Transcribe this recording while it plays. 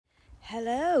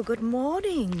Hello, good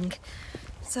morning.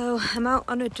 So I'm out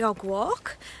on a dog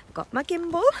walk. I've got my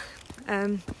gimbal,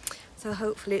 so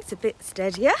hopefully it's a bit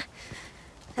steadier.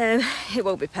 It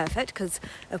won't be perfect because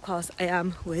of course I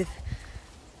am with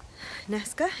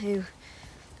Nesca, who,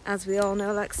 as we all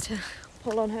know, likes to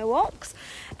pull on her walks.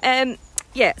 So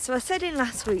I said in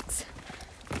last week's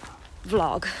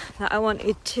vlog that I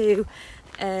wanted to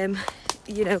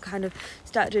kind of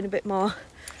start doing a bit more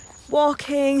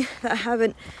walking, that I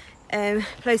haven't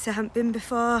place I haven't been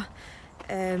before,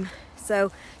 so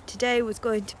today was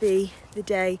going to be the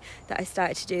day that I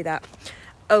started to do that.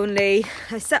 Only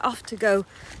I set off to go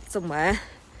somewhere.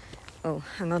 Oh,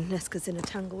 hang on, Nesca's in a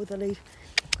tangle with the lead.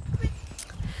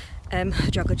 A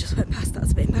jogger just went past,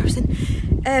 that's a bit embarrassing.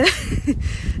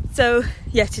 So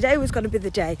yeah, today was going to be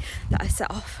the day that I set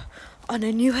off on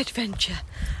a new adventure.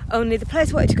 Only the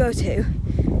place I wanted to go to,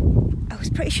 I was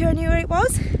pretty sure I knew where it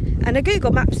was, and I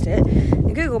Google Mapped it,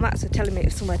 and Google Maps were telling me it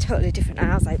was somewhere totally different,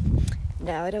 and I was like,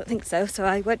 no, I don't think so. So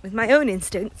I went with my own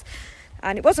instincts,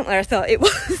 and it wasn't where I thought it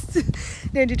was.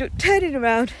 I ended up turning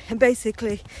around and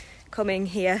basically coming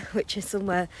here, which is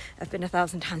somewhere I've been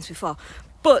 1,000 times before,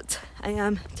 but I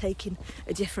am taking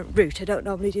a different route. I don't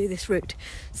normally do this route,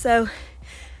 so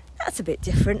that's a bit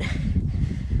different.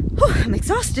 Oh, I'm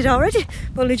exhausted already.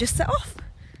 I've only just set off.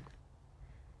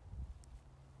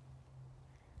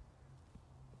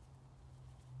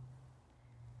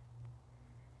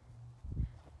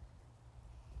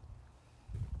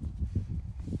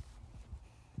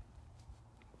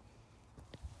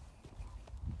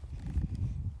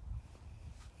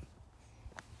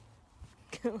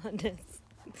 Do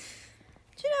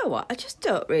you know what? I just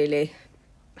don't really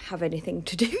have anything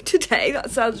to do today.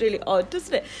 That sounds really odd,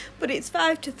 doesn't it? But it's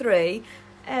 5 to 3.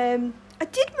 I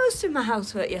did most of my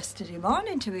housework yesterday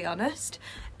morning, to be honest.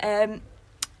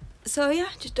 So yeah,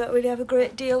 just don't really have a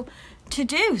great deal to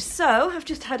do. So I've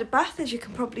just had a bath, as you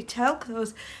can probably tell, because I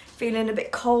was feeling a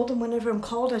bit cold, and whenever I'm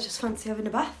cold I just fancy having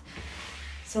a bath.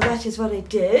 So that is what I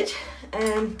did.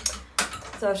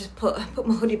 So I've just put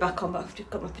my hoodie back on, but I've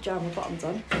just got my pyjama bottoms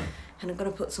on, and I'm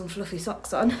going to put some fluffy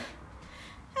socks on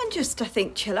and just, I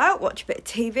think, chill out, watch a bit of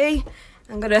TV.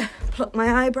 I'm going to pluck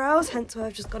my eyebrows, hence why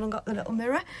I've just gone and got the little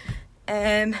mirror.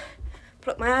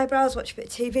 Pluck my eyebrows, watch a bit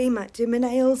of TV, might do my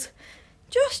nails.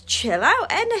 Just chill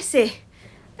out, Nessie.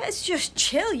 Let's just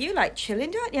chill. You like chilling,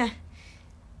 don't you?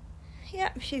 Yeah,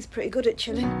 she's pretty good at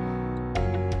chilling.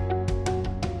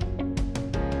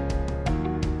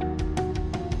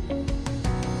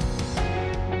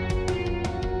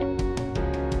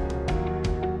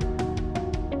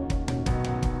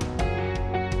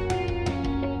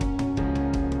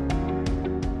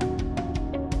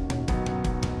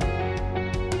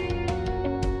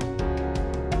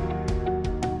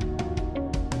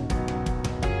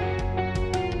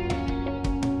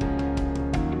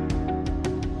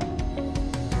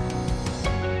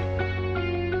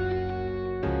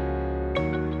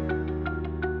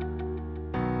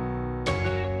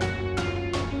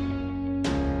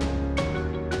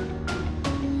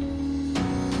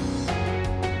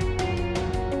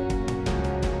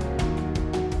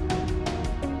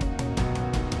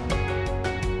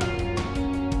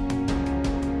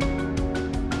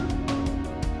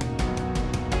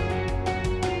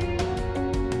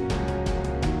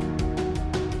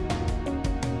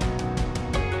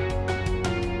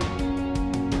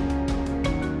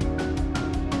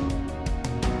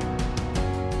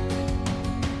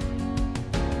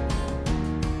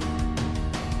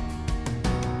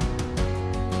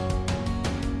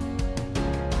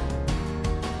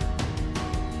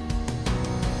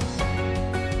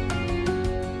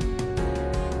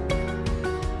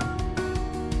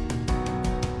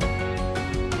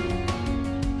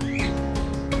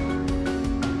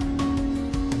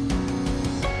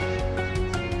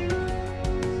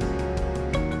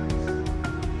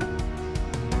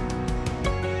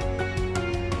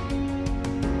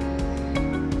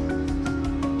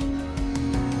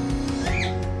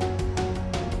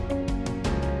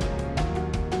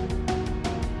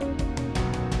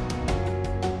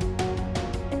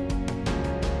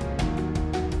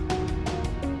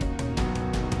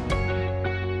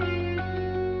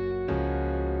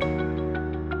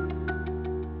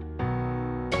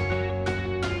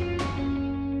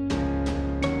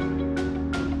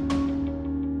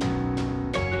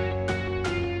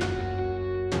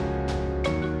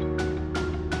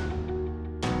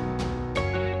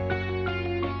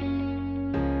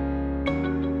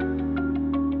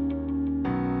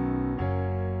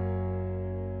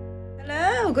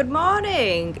 Good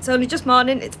morning. It's only just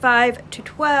morning, it's 5 to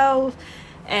 12.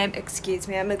 Excuse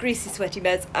me, I'm a greasy sweaty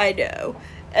mess, I know.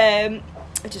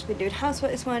 I've just been doing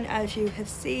housework this morning, as you have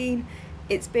seen.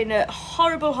 It's been a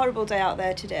horrible day out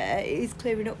there today. It is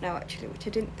clearing up now actually, which I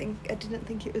didn't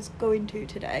think it was going to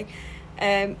today.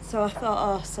 So I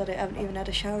thought, oh sod it, I haven't even had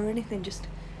a shower or anything, just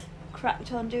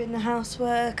cracked on doing the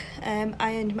housework.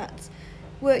 Ironed Matt's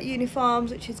work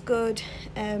uniforms, which is good.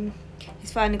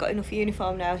 He's finally got enough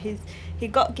uniform now. He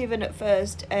got given at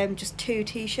first just 2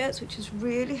 t-shirts, which was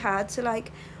really hard to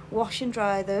like wash and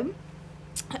dry them.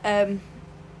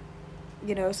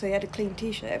 You know, so he had a clean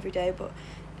t-shirt every day, but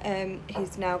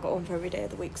he's now got one for every day of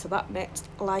the week, so that makes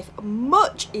life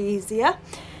much easier.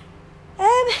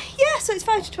 Yeah, so it's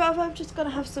 5 to 12. I'm just gonna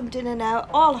have some dinner now.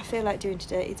 All I feel like doing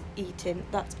today is eating.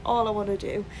 That's all I want to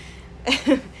do.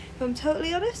 If I'm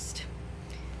totally honest,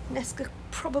 Neska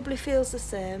probably feels the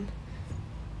same.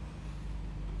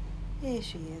 Here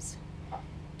she is,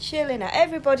 chilling out.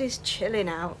 Everybody's chilling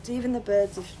out. Even the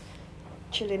birds are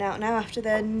chilling out now after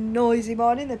their noisy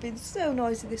morning. They've been so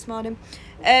noisy this morning.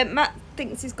 Matt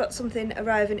thinks he's got something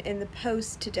arriving in the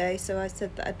post today, so I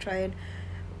said that I'd try and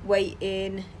wait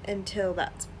in until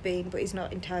that's been, but he's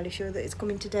not entirely sure that it's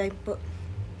coming today, but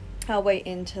I'll wait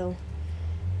until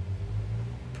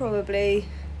probably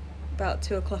about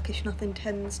 2 o'clock-ish. Nothing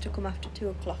tends to come after 2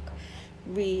 o'clock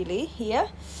really here.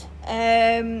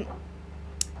 And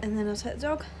then I'll take the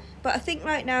dog, but I think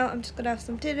right now I'm just gonna have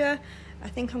some dinner. I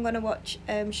think I'm gonna watch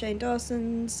Shane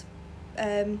Dawson's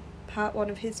part 1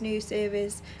 of his new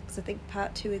series, because I think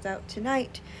part 2 is out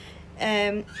tonight.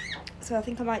 So I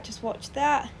think I might just watch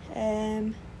that.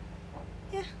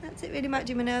 Yeah, that's it really. Might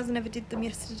do my nails. I never did them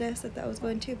yesterday. I said that I was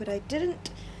going to, but I didn't,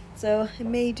 so I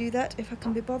may do that if I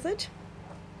can be bothered.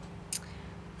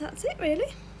 That's it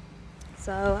really.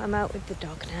 So I'm out with the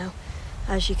dog now.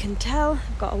 As you can tell,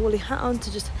 I've got a woolly hat on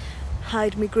to just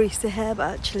hide my greasy hair,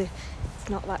 but actually it's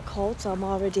not that cold, so I'm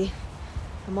already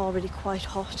quite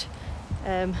hot.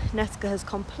 Neska has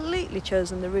completely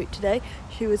chosen the route today.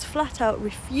 She was flat out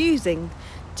refusing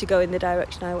to go in the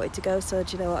direction I wanted to go, so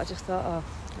do you know what, I just thought, oh,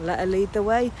 let her lead the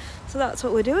way. So that's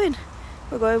what we're doing.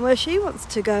 We're going where she wants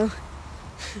to go.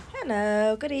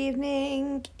 Hello, good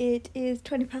evening. It is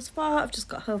 20 past 4. I've just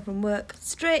got home from work,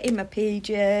 straight in my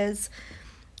PJs,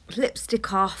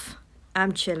 lipstick off.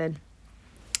 I'm chilling.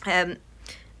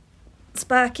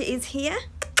 Sparky is here.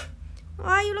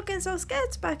 Why are you looking so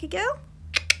scared, Sparky girl?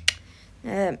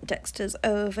 Dexter's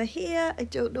over here. I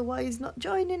don't know why he's not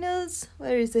joining us.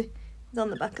 Where is he? He's on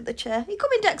the back of the chair. Are you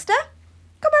coming, Dexter?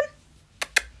 Come on.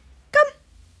 Come.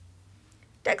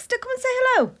 Dexter, come and say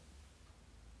hello.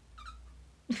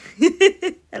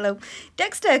 Hello.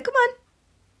 Dexter, come on.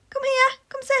 Come here.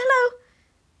 Come say hello.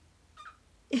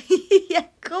 Yeah,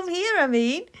 come here, I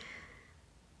mean.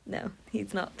 No,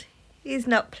 he's not. He's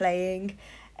not playing.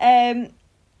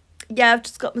 Yeah, I've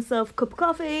just got myself a cup of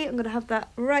coffee. I'm going to have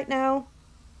that right now.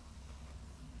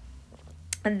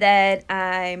 And then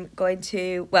I'm going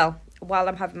to, well, while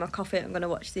I'm having my coffee, I'm going to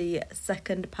watch the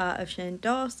second part of Shane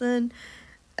Dawson.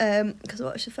 Because I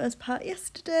watched the first part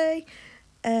yesterday.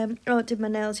 I did my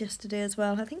nails yesterday as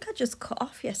well. I think I just cut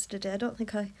off yesterday. I don't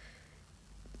think I...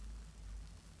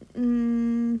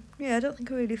 yeah, I don't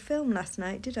think I really filmed last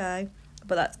night, did I?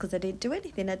 But that's because I didn't do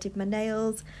anything. I did my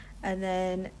nails and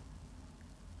then...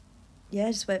 yeah,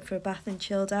 just went for a bath and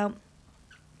chilled out.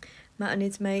 Matt and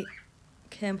his mate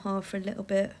came home for a little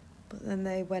bit, but then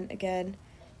they went again.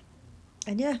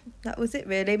 And yeah, that was it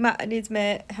really. Matt and his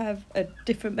mate have a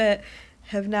different mate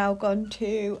have now gone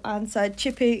to Arnside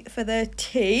Chippy for their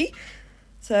tea.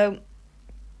 So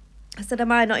I said,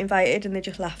 am I not invited? And they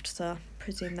just laughed, so I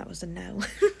presume that was a no.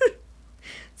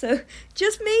 So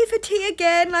just me for tea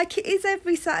again, like it is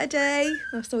every Saturday,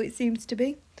 or so it seems to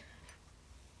be.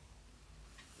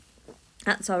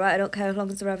 That's alright, I don't care as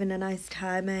long as they're having a nice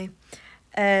time, eh?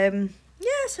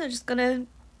 Yeah, so I'm just gonna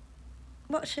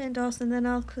watch Shane Dawson, then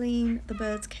I'll clean the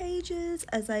birds' cages,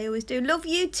 as I always do. Love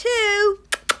you too!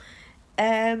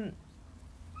 Yeah, and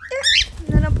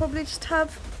then I'll probably just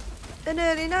have an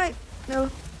early night.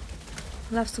 No,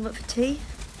 I'll have something for tea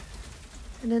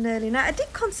and an early night. I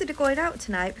did consider going out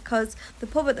tonight because the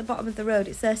pub at the bottom of the road,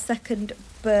 it's their 2nd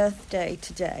birthday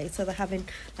today, so they're having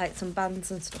like some bands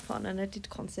and stuff on, and I did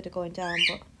consider going down,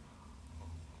 but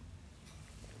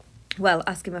well,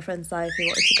 asking my friend Si if he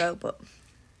wanted to go, but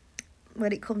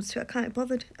when it comes to it, I can't be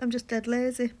bothered. I'm just dead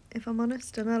lazy, if I'm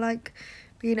honest, and I like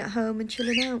being at home and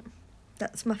chilling out.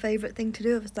 That's my favourite thing to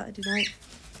do of a Saturday night.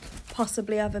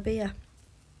 Possibly have a beer.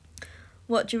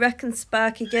 What do you reckon,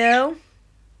 Sparky girl?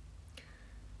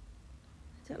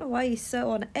 I don't know why you're so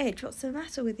on edge. What's the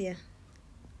matter with you?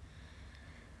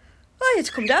 Well, I had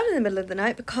to come down in the middle of the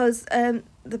night because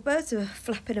the birds were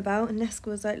flapping about and Neska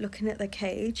was like looking at the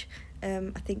cage,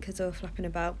 I think as they were flapping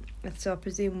about. So I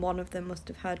presume one of them must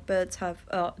have had, birds have,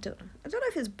 I don't know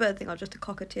if it's a bird thing or just a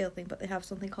cockatiel thing, but they have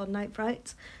something called night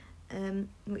frights,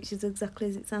 which is exactly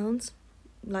as it sounds.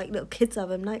 Like little kids have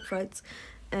them, night frights.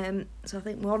 So I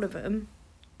think one of them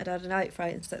had a night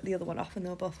fright and set the other one off, and they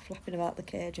were both flapping about the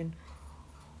cage. And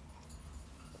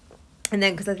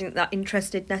then, because I think that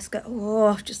interested Nesca,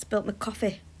 I've just spilt my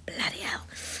coffee. Bloody hell.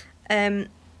 I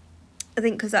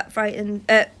think because that frightened,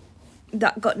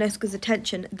 that got Nesca's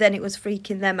attention, then it was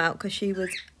freaking them out because she was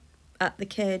at the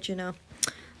cage, you know.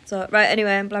 So, right,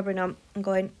 anyway, I'm blabbering on. I'm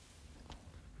going.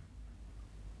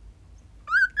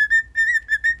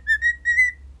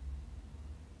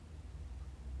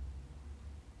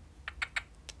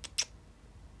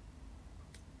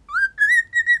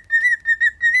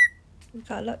 You've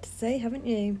got a lot to say, haven't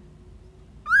you?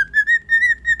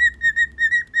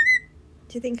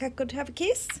 Do you think I could have a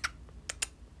kiss?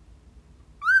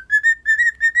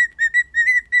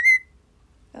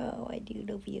 Oh, I do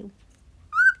love you.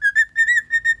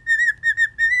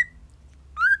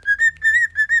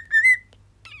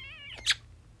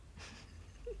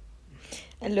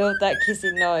 I love that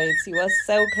kissing noise. You are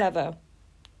so clever.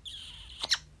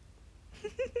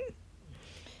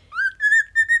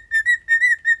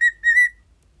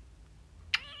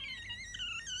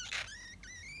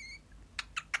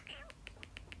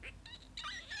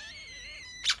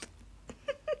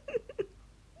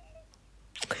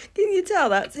 Can you tell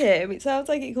that's him? It sounds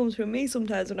like it comes from me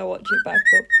sometimes when I watch it back,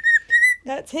 but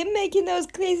that's him making those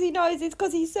crazy noises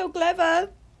because he's so clever.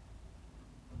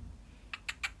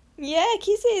 Yeah,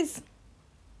 kisses.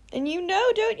 And you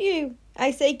know, don't you?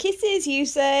 I say kisses, you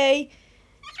say...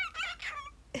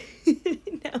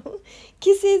 No,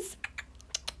 kisses.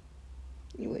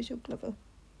 You are so clever.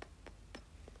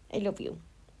 I love you.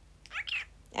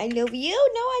 I love you.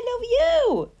 No, I love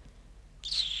you.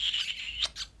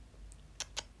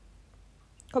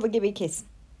 Come and give me a kiss.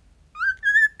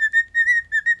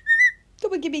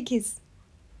 Come and give me a kiss.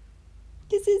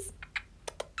 Kisses.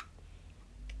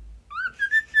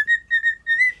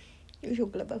 You're so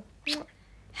clever.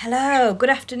 Hello, good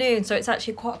afternoon. So it's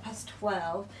actually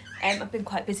 12:15. I've been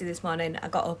quite busy this morning. I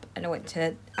got up and I went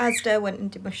to Asda, went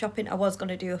and did my shopping. I was going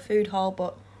to do a food haul,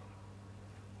 but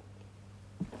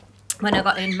when I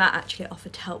got in, Matt actually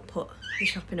offered to help put the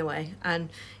shopping away. And,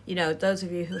 you know, those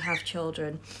of you who have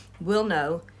children will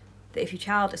know that if your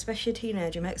child, especially a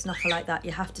teenager, makes an offer like that,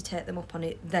 you have to take them up on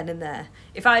it then and there.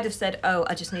 If I'd have said, oh,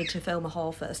 I just need to film a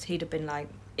haul first, he'd have been like,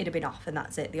 it'd have been off and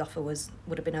that's it. The offer would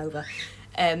have been over.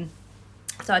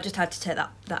 So I just had to take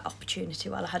that opportunity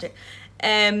while I had it.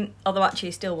 Although actually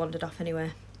he still wandered off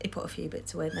anyway. He put a few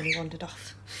bits away and then he wandered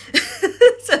off.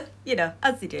 So, you know,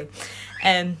 as they do.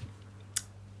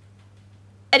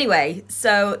 Anyway,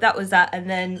 so that was that, and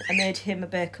then I made him a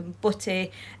bacon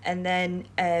butty, and then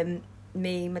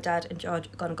me, my dad and George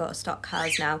are going to go to Stock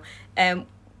Cars now.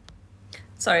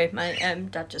 Sorry, my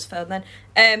dad just fell then.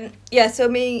 Yeah, so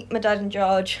me, my dad and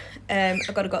George are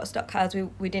going to go to Stock Cars.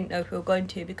 We didn't know if we were going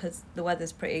to because the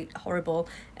weather's pretty horrible,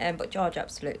 but George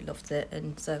absolutely loved it,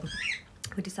 and so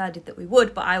we decided that we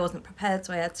would, but I wasn't prepared,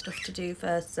 so I had stuff to do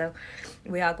first, so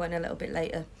we are going a little bit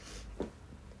later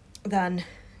than...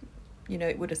 You know,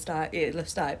 it'll have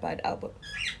started by now, but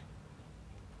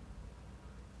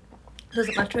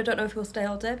doesn't matter. I don't know if we'll stay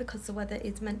all day because the weather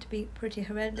is meant to be pretty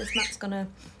horrendous. Matt's gonna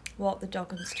walk the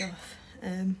dog and stuff.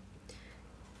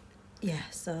 Yeah,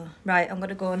 so right, I'm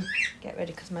gonna go and get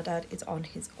ready because my dad is on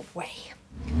his way.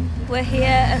 We're here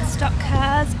at Stock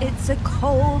Cars. It's a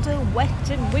cold, wet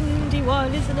and windy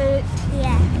one, isn't it?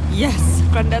 Yeah. Yes,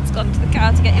 Grandad's gone to the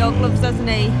car to get your gloves, hasn't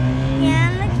he? Yeah,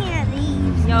 I'm looking at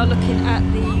these. You're looking at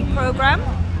the programme.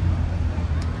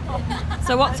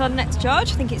 So what's on next,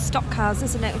 George? I think it's Stock Cars,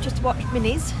 isn't it? We just watched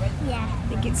Minis. Yeah. I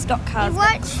think it's Stock Cars. We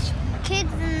watched kids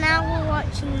and now we're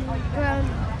watching grown.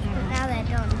 But now they're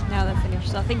done. Now they're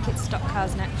finished. So I think it's Stock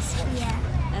Cars next. Yeah.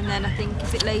 And then I think,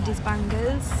 is it Ladies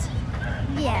Bangers?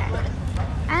 Yeah.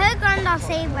 I heard Grandad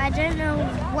say, but I don't know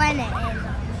when it is.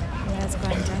 Where's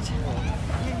Grandad?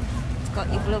 He's got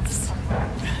your gloves.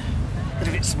 They're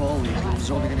a bit small, these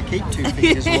gloves are only going to keep 2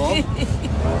 fingers long.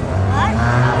 What?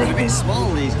 They're a bit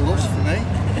small, these gloves, for me.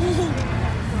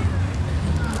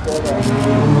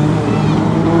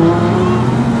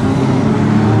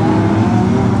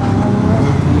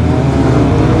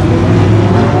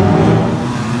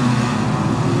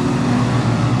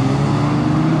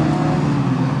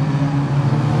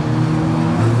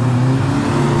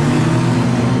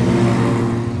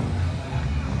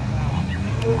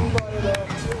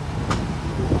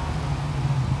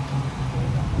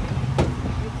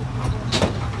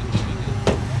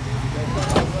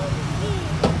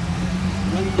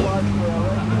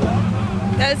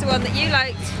 the one that you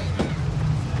liked.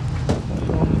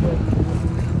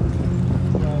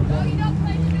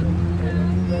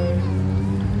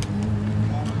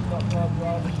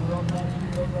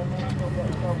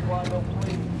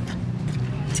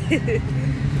 Look at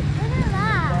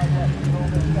that.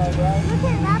 Look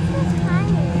at that, that's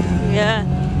tiny. Yeah.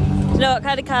 Do you know what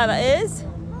kind of car that is?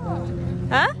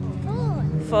 Huh?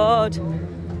 Ford.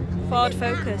 Ford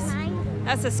Focus.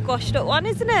 That's a squashed up one,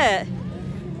 isn't it?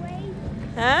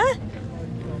 Huh?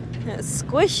 It's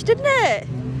squished, isn't it? It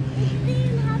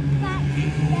didn't have that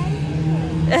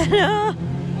suspension. No.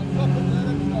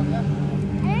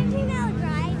 I don't think that'll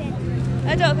drive it.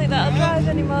 I don't think that'll drive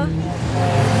anymore.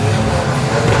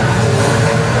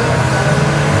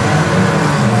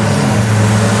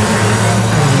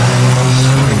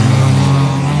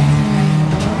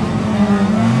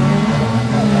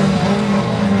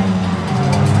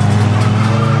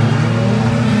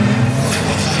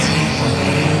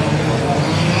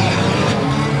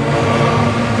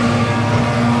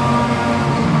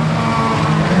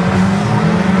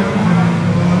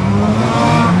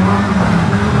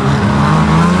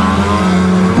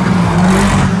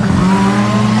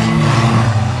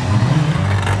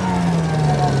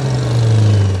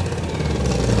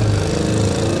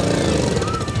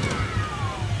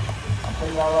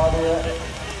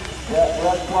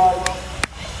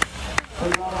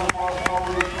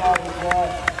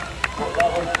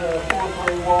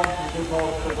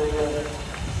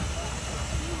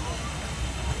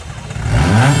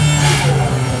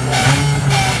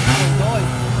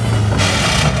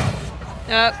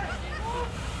 Yep.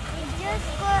 It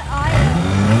just got oil.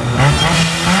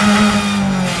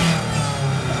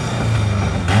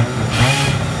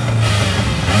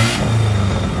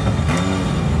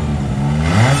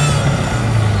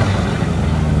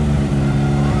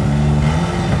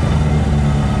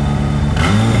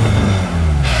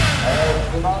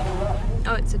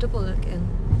 Oh, it's a double looking.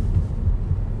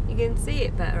 You can see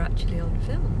it better actually on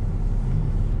film.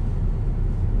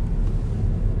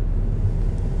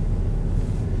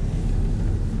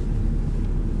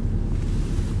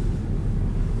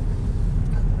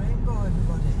 Rainbow,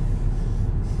 everybody.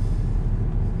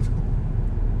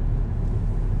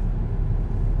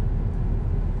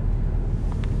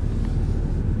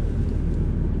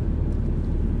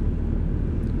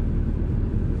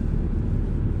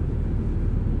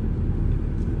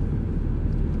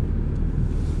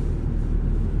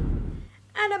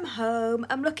 And I'm home.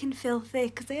 I'm looking filthy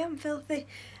because I am filthy.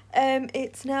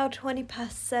 It's now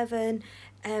 7:20.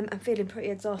 I'm feeling pretty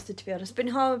exhausted, to be honest. Been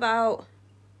home about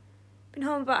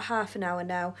half an hour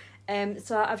now.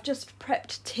 So I've just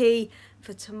prepped tea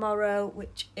for tomorrow,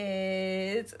 which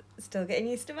is still getting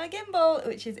used to my gimbal,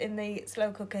 which is in the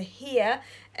slow cooker here.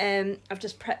 I've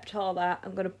just prepped all that.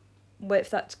 I'm gonna wait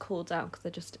for that to cool down because I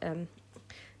just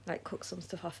like cook some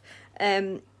stuff off.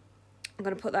 I'm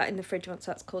going to put that in the fridge once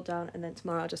that's cooled down, and then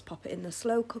tomorrow I'll just pop it in the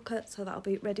slow cooker, so that'll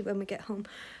be ready when we get home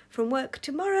from work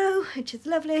tomorrow, which is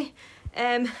lovely.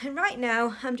 And right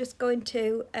now I'm just going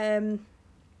to, I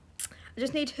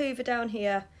just need to hoover down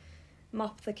here,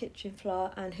 mop the kitchen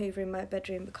floor and hoover in my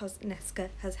bedroom because Neska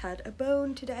has had a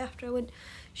bone today after I went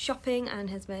shopping and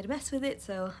has made a mess with it,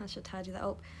 so I should tidy that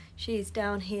up. She's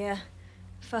down here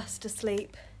fast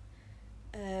asleep.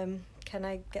 Can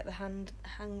I get the hang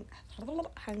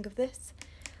of this?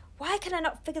 Why can I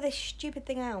not figure this stupid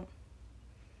thing out?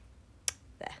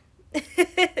 There.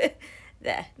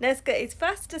 There. Neska is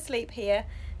fast asleep here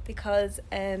because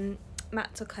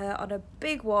Matt took her on a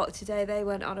big walk today. They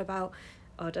went on about,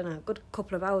 I don't know, a good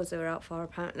couple of hours they were out for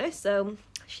apparently. So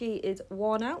she is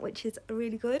worn out, which is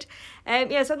really good.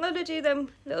 Yeah, so I'm going to do them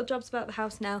little jobs about the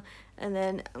house now, and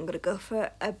then I'm going to go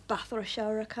for a bath or a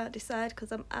shower. I can't decide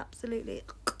because I'm absolutely,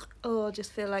 oh, I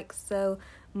just feel like so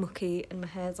mucky and my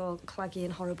hair's all claggy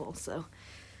and horrible. So,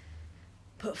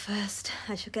 but first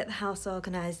I should get the house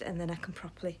organised and then I can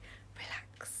properly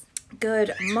relax.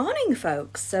 Good morning,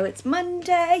 folks. So it's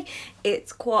Monday,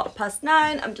 it's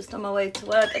 9:15. I'm just on my way to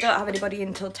work. I don't have anybody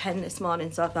until 10 this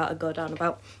morning, so I thought I'd go down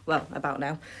about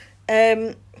now.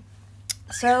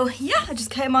 So yeah, I just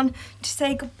came on to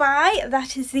say goodbye.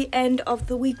 That is the end of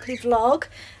the weekly vlog.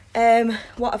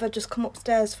 What have I just come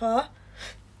upstairs for?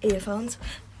 Earphones.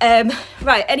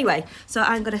 Right, anyway, so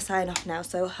I'm going to sign off now.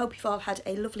 So hope you've all had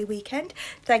a lovely weekend.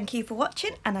 Thank you for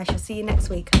watching, and I shall see you next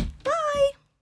week. Bye.